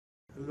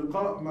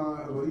اللقاء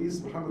مع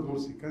الرئيس محمد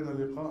مرسي كان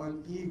لقاء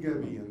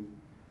إيجابيا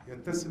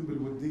يتسم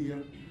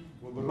بالودية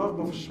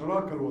وبالرغبة في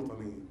الشراكة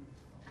الوطنية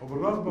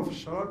وبالرغبة في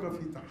الشراكة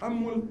في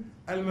تحمل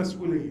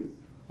المسؤولية.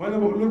 وأنا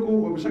بقول لكم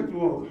وبشكل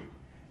واضح،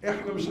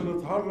 إحنا مش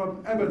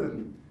هنتهرب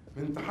أبدا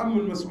من تحمل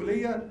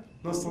المسؤولية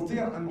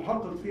نستطيع أن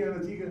نحقق فيها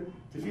نتيجة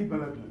تفيد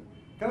بلدنا.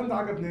 الكلام ده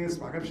عجب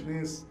ناس، ما عجبش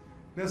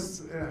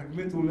ناس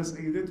هجمته وناس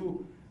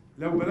أيدته.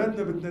 لو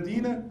بلدنا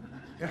بتنادينا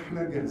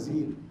إحنا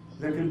جاهزين،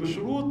 لكن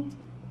بشروط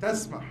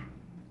تسمح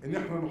إن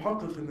إحنا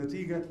نحقق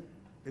النتيجة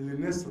اللي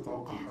الناس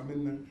تتوقعها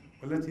منا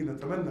والتي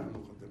نتمنى أن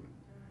نقدمها.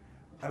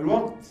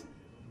 الوقت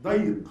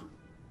ضيق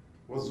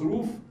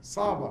والظروف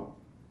صعبة،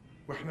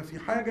 وإحنا في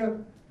حاجة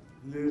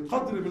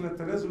لقدر من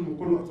التنازل من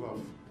كل الأطراف.